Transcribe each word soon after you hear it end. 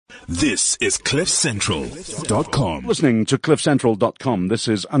This is CliffCentral.com. Listening to CliffCentral.com. This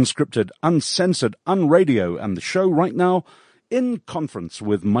is unscripted, uncensored, unradio, and the show right now in conference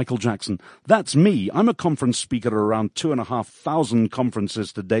with Michael Jackson. That's me. I'm a conference speaker at around 2,500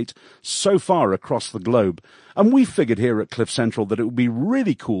 conferences to date so far across the globe. And we figured here at Cliff Central that it would be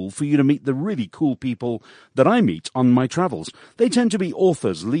really cool for you to meet the really cool people that I meet on my travels. They tend to be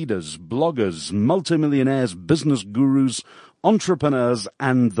authors, leaders, bloggers, multimillionaires, business gurus, entrepreneurs,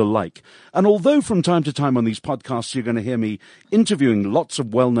 and the like. And although from time to time on these podcasts you're going to hear me interviewing lots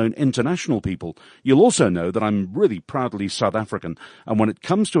of well-known international people, you'll also know that I'm really proudly South African. And when it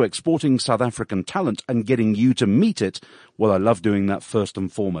comes to exporting South African talent and getting you to meet it, well, I love doing that first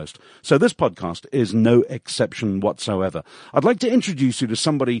and foremost. So this podcast is no exception whatsoever. I'd like to introduce you to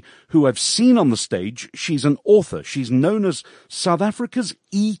somebody who I've seen on the stage. She's an author. She's known as South Africa's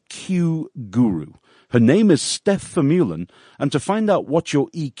EQ guru. Her name is Steph Vermeulen, and to find out what your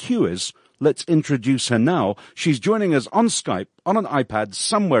EQ is, let's introduce her now. She's joining us on Skype, on an iPad,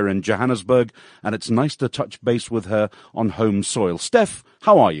 somewhere in Johannesburg, and it's nice to touch base with her on home soil. Steph,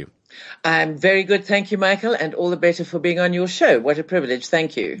 how are you? I'm very good, thank you, Michael, and all the better for being on your show. What a privilege,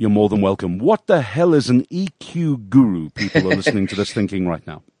 thank you. You're more than welcome. What the hell is an EQ guru? People are listening to this thinking right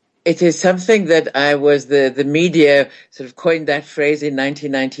now. It is something that the media sort of coined that phrase in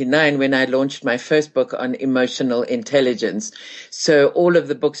 1999 when I launched my first book on emotional intelligence. So all of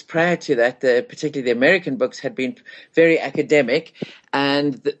the books prior to that, particularly the American books, had been very academic,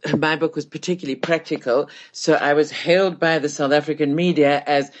 and my book was particularly practical. So I was hailed by the South African media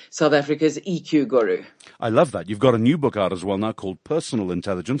as South Africa's EQ guru. I love that. You've got a new book out as well now called Personal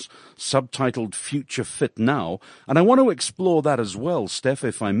Intelligence, subtitled Future Fit Now. And I want to explore that as well, Steph,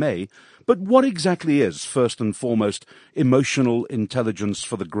 if I may. But what exactly is, first and foremost, emotional intelligence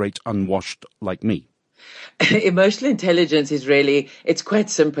for the great unwashed like me? Emotional intelligence is it's quite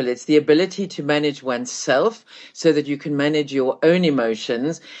simple. It's the ability to manage oneself so that you can manage your own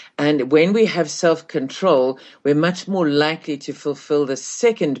emotions. And when we have self-control, we're much more likely to fulfill the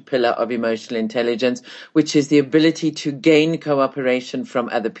second pillar of emotional intelligence, which is the ability to gain cooperation from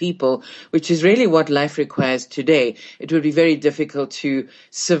other people, which is really what life requires today. It would be very difficult to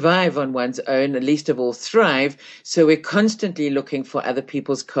survive on one's own, and least of all thrive. So we're constantly looking for other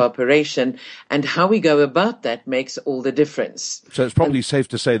people's cooperation, and how we go about that makes all the difference. So it's probably safe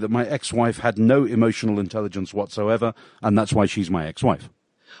to say that my ex-wife had no emotional intelligence whatsoever, and that's why she's my ex-wife.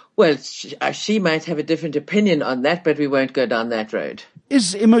 Well, she might have a different opinion on that, but we won't go down that road.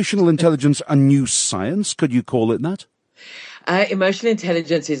 Is emotional intelligence a new science? Could you call it that? Emotional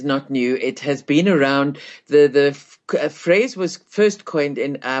intelligence is not new. It has been around. The phrase was first coined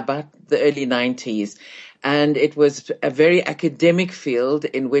in about the early 90s. And it was a very academic field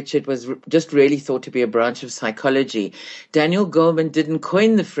in which it was just really thought to be a branch of psychology. Daniel Goleman didn't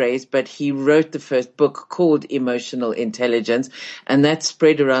coin the phrase, but he wrote the first book called Emotional Intelligence, and that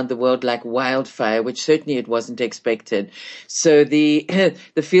spread around the world like wildfire, which certainly it wasn't expected. So the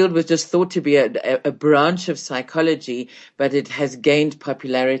field was just thought to be a branch of psychology, but it has gained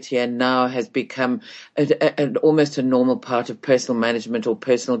popularity and now has become almost a normal part of personal management or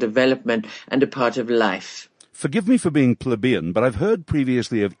personal development and a part of life. Forgive me for being plebeian, but I've heard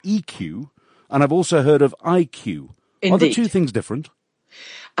previously of EQ, and I've also heard of IQ. Indeed. Are the two things different?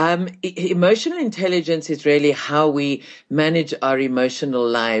 Emotional intelligence is really how we manage our emotional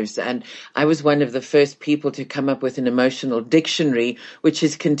lives. And I was one of the first people to come up with an emotional dictionary, which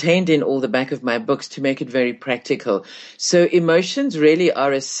is contained in all the back of my books to make it very practical. So emotions really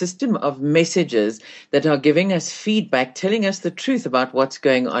are a system of messages that are giving us feedback, telling us the truth about what's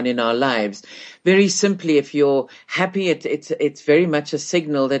going on in our lives. Very simply, if you're happy, it's very much a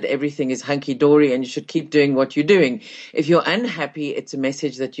signal that everything is hunky-dory and you should keep doing what you're doing. If you're unhappy, it's a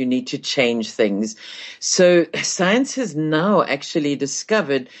message that you need to change things. So science has now actually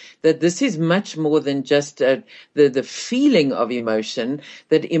discovered that this is much more than just the feeling of emotion,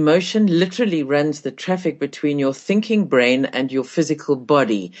 that emotion literally runs the traffic between your thinking brain and your physical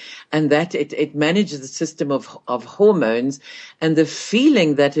body, and that it manages the system of hormones, and the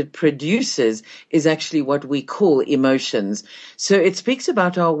feeling that it produces is actually what we call emotions. So it speaks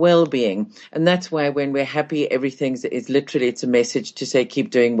about our well-being, and that's why when we're happy, everything is literally, it's a message to say, keep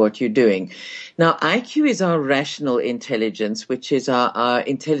doing what you're doing. Now, IQ is our rational intelligence, which is our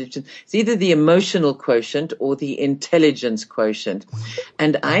intelligence. It's either the emotional quotient or the intelligence quotient.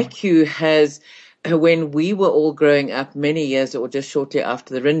 And IQ has when we were all growing up many years or just shortly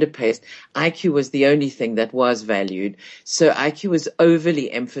after the Rinderpest, IQ was the only thing that was valued. So IQ was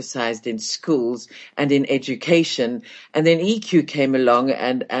overly emphasized in schools and in education. And then EQ came along,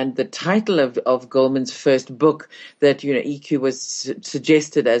 and the title of Goleman's first book, that, EQ was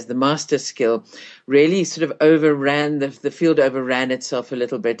suggested as the master skill, really sort of overran, the field overran itself a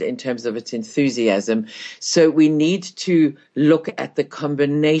little bit in terms of its enthusiasm. So we need to look at the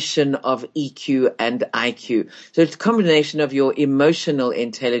combination of EQ and IQ. So it's a combination of your emotional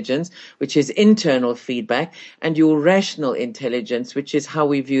intelligence, which is internal feedback, and your rational intelligence, which is how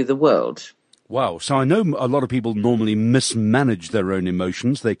we view the world. Wow. So I know a lot of people normally mismanage their own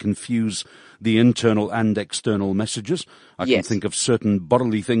emotions. They confuse the internal and external messages. I can think of certain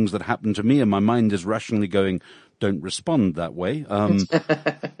bodily things that happen to me, and my mind is rationally going, don't respond that way.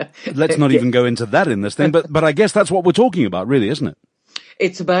 Let's not even go into that in this thing. But I guess that's what we're talking about, really, isn't it?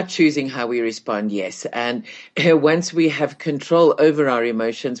 It's about choosing how we respond, yes. And once we have control over our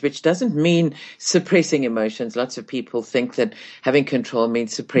emotions, which doesn't mean suppressing emotions. Lots of people think that having control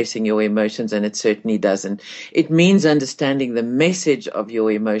means suppressing your emotions, and it certainly doesn't. It means understanding the message of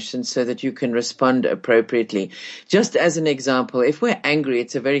your emotions so that you can respond appropriately. Just as an example, if we're angry,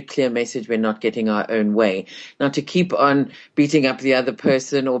 it's a very clear message we're not getting our own way. Now, to keep on beating up the other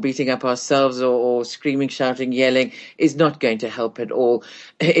person or beating up ourselves or screaming, shouting, yelling is not going to help at all.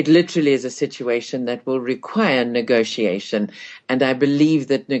 It literally is a situation that will require negotiation. And I believe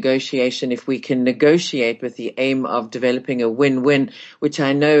that negotiation, if we can negotiate with the aim of developing a win-win, which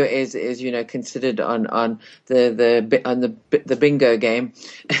I know is considered on the bingo game,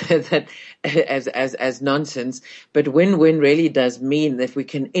 that as nonsense, but win-win really does mean that we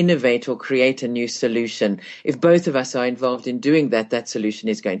can innovate or create a new solution. If both of us are involved in doing that, that solution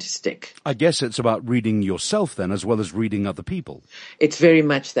is going to stick. I guess it's about reading yourself then, as well as reading other people. It's very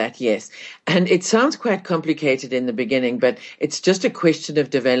much that, yes. And it sounds quite complicated in the beginning, but it's just a question of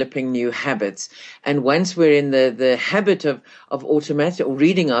developing new habits. And once we're in the habit of automatic or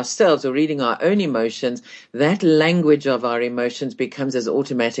reading ourselves or reading our own emotions, that language of our emotions becomes as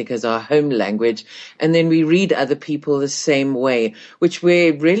automatic as our home language. And then we read other people the same way, which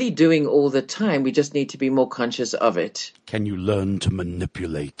we're really doing all the time. We just need to be more conscious of it. Can you learn to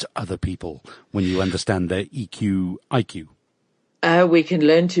manipulate other people when you understand their EQ, IQ? We can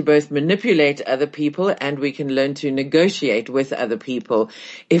learn to both manipulate other people and we can learn to negotiate with other people.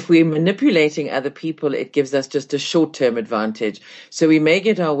 If we're manipulating other people, it gives us just a short-term advantage. So we may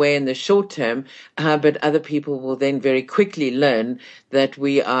get our way in the short term, but other people will then very quickly learn that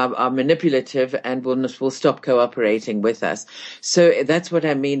we are manipulative and will stop cooperating with us. So that's what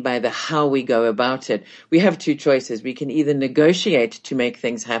I mean by the how we go about it. We have two choices. We can either negotiate to make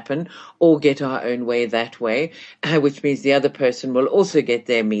things happen or get our own way that way, which means the other person will also get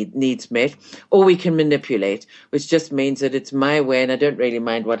their needs met, or we can manipulate, which just means that it's my way and I don't really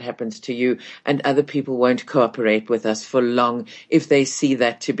mind what happens to you, and other people won't cooperate with us for long if they see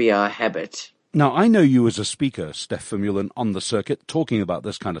that to be our habit. Now, I know you as a speaker, Steph Vermeulen, on the circuit, talking about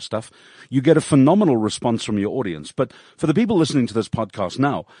this kind of stuff. You get a phenomenal response from your audience. But for the people listening to this podcast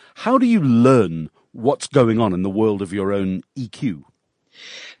now, how do you learn what's going on in the world of your own EQ?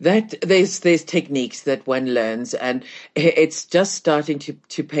 That there's techniques that one learns, and it's just starting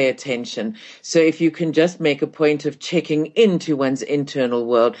to pay attention. So if you can just make a point of checking into one's internal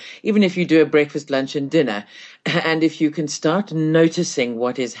world, even if you do a breakfast, lunch and dinner, and if you can start noticing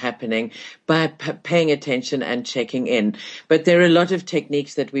what is happening by paying attention and checking in. But there are a lot of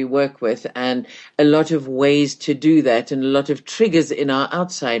techniques that we work with and a lot of ways to do that and a lot of triggers in our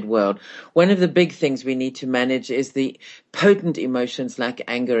outside world. One of the big things we need to manage is the potent emotions like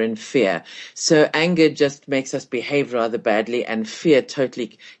anger and fear. So anger just makes us behave rather badly, and fear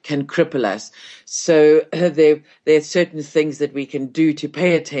totally can cripple us. So there are certain things that we can do to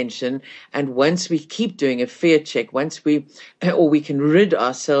pay attention, and once we keep doing a fear check, we can rid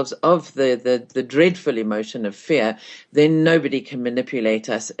ourselves of the dreadful emotion of fear, then nobody can manipulate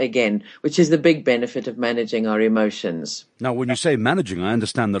us again, which is the big benefit of managing our emotions. Now, when you say managing, I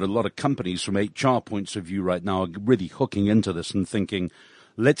understand that a lot of companies from HR points of view right now are really hooking into this and thinking,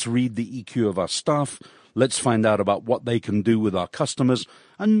 let's read the EQ of our staff, let's find out about what they can do with our customers,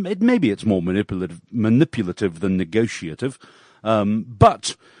 and maybe it's more manipulative than negotiative.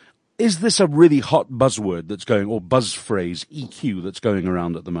 But is this a really hot buzzword that's going, or buzz phrase, EQ, that's going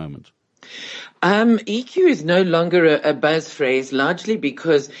around at the moment? EQ is no longer a buzz phrase, largely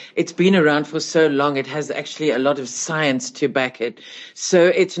because it's been around for so long. It has actually a lot of science to back it. So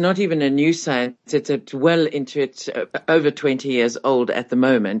it's not even a new science. It's well into it, over 20 years old at the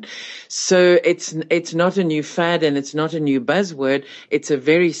moment. So it's not a new fad and it's not a new buzzword. It's a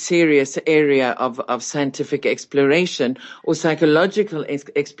very serious area of scientific exploration or psychological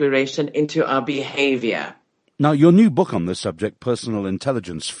exploration into our behavior. Now, your new book on this subject, Personal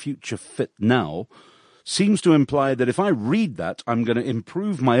Intelligence, Future Fit Now, seems to imply that if I read that, I'm going to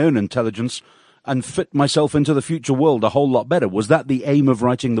improve my own intelligence and fit myself into the future world a whole lot better. Was that the aim of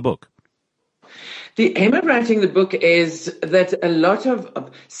writing the book? The aim of writing the book is that a lot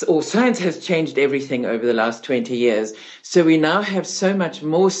or science has changed everything over the last 20 years. So we now have so much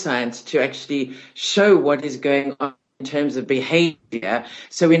more science to actually show what is going on in terms of behavior.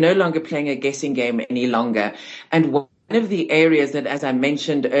 So we're no longer playing a guessing game any longer. And one of the areas that, as I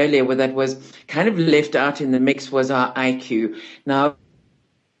mentioned earlier, where that was kind of left out in the mix was our IQ. Now,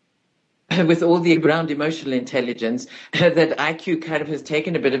 with all the around emotional intelligence, that IQ kind of has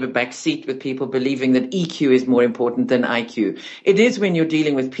taken a bit of a back seat with people believing that EQ is more important than IQ. It is when you're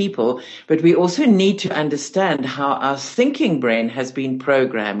dealing with people, but we also need to understand how our thinking brain has been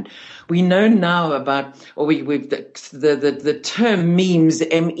programmed. We know now about, or the term memes,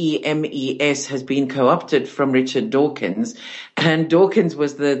 MEMES, has been co-opted from Richard Dawkins. And Dawkins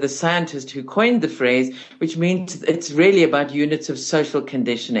was the scientist who coined the phrase, which means it's really about units of social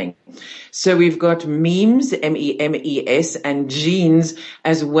conditioning. So we've got memes, MEMES, and genes,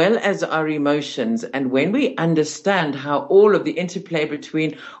 as well as our emotions. And when we understand how all of the interplay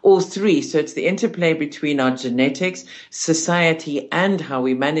between all three, so it's the interplay between our genetics, society, and how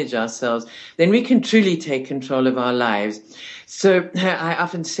we manage ourselves, then we can truly take control of our lives. So I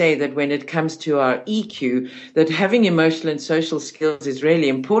often say that when it comes to our EQ, that having emotional and social skills is really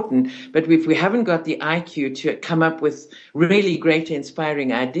important. But if we haven't got the IQ to come up with really great,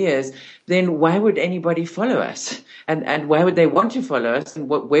 inspiring ideas, then why would anybody follow us? And why would they want to follow us? And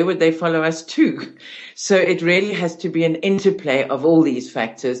where would they follow us to? So it really has to be an interplay of all these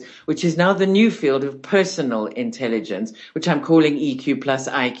factors, which is now the new field of personal intelligence, which I'm calling EQ plus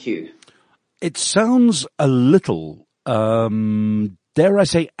IQ. It sounds a little, dare I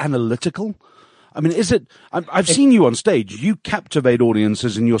say, analytical? I mean, is it, I've seen you on stage. You captivate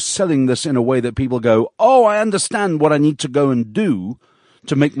audiences and you're selling this in a way that people go, oh, I understand what I need to go and do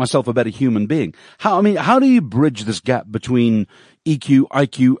to make myself a better human being. How do you bridge this gap between EQ,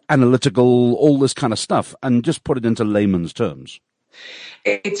 IQ, analytical, all this kind of stuff, and just put it into layman's terms?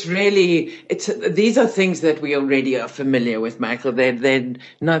 These are things that we already are familiar with, Michael. They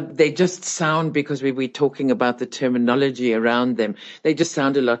just sound, because we're talking about the terminology around them, they just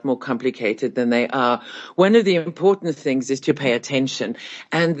sound a lot more complicated than they are. One of the important things is to pay attention.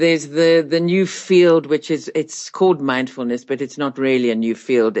 And there's the new field, it's called mindfulness, but it's not really a new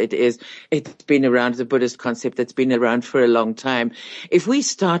field. It's been around, the Buddhist concept that's been around for a long time. If we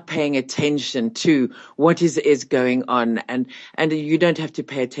start paying attention to what is going on, and you don't have to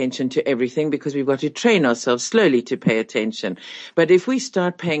pay attention to everything, because we've got to train ourselves slowly to pay attention. But if we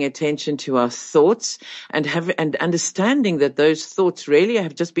start paying attention to our thoughts and understanding that those thoughts really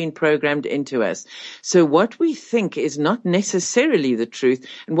have just been programmed into us. So what we think is not necessarily the truth,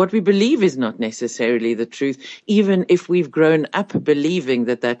 and what we believe is not necessarily the truth, even if we've grown up believing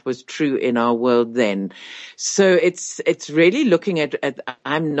that was true in our world then. So it's really looking at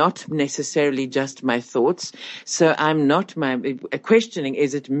I'm not necessarily just my thoughts. So I'm not questioning,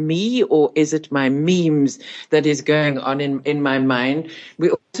 is it me or is it my memes that is going on in my mind? We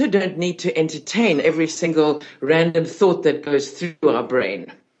also don't need to entertain every single random thought that goes through our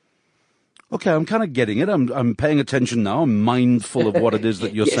brain. Okay, I'm kind of getting it. I'm paying attention now. I'm mindful of what it is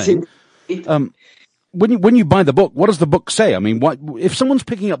that you're saying. When you buy the book, what does the book say? I mean, if someone's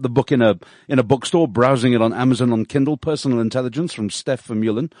picking up the book in a bookstore, browsing it on Amazon on Kindle, Personal Intelligence from Steph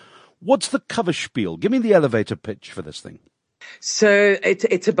Vermeulen, what's the cover spiel? Give me the elevator pitch for this thing. So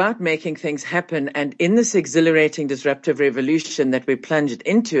it's about making things happen. And in this exhilarating, disruptive revolution that we're plunged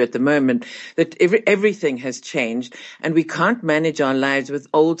into at the moment, that everything has changed, and we can't manage our lives with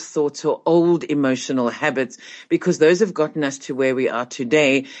old thoughts or old emotional habits, because those have gotten us to where we are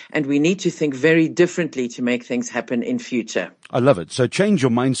today. And we need to think very differently to make things happen in future. I love it. So change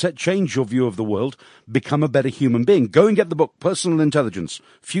your mindset, change your view of the world, become a better human being. Go and get the book, Personal Intelligence,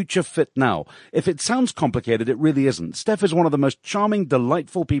 Future Fit Now. If it sounds complicated, it really isn't. Steph is one of the most charming,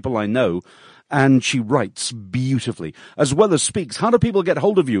 delightful people I know, and she writes beautifully, as well as speaks. How do people get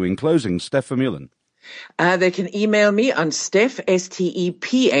hold of you in closing, Steph Vermeulen? They can email me on Steph,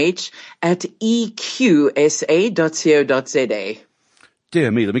 STEPH, @eqsa.co.za. Dear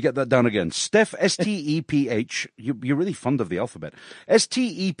me, let me get that down again. Steph, S-T-E-P-H, you're really fond of the alphabet,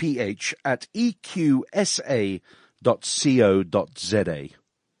 S-T-E-P-H at eqsa.co.za.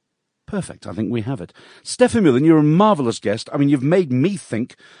 Perfect. I think we have it. Steph Vermeulen, you're a marvelous guest. I mean, you've made me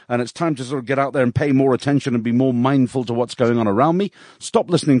think, and it's time to sort of get out there and pay more attention and be more mindful to what's going on around me. Stop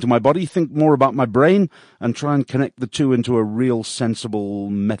listening to my body, think more about my brain, and try and connect the two into a real sensible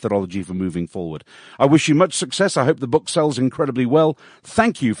methodology for moving forward. I wish you much success. I hope the book sells incredibly well.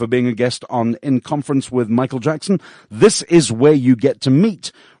 Thank you for being a guest on In Conference with Michael Jackson. This is where you get to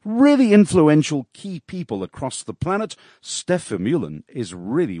meet really influential key people across the planet. Steph Vermeulen is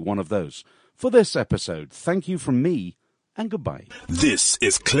really one of those. For this episode, thank you from me and goodbye. This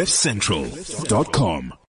is CliffCentral.com.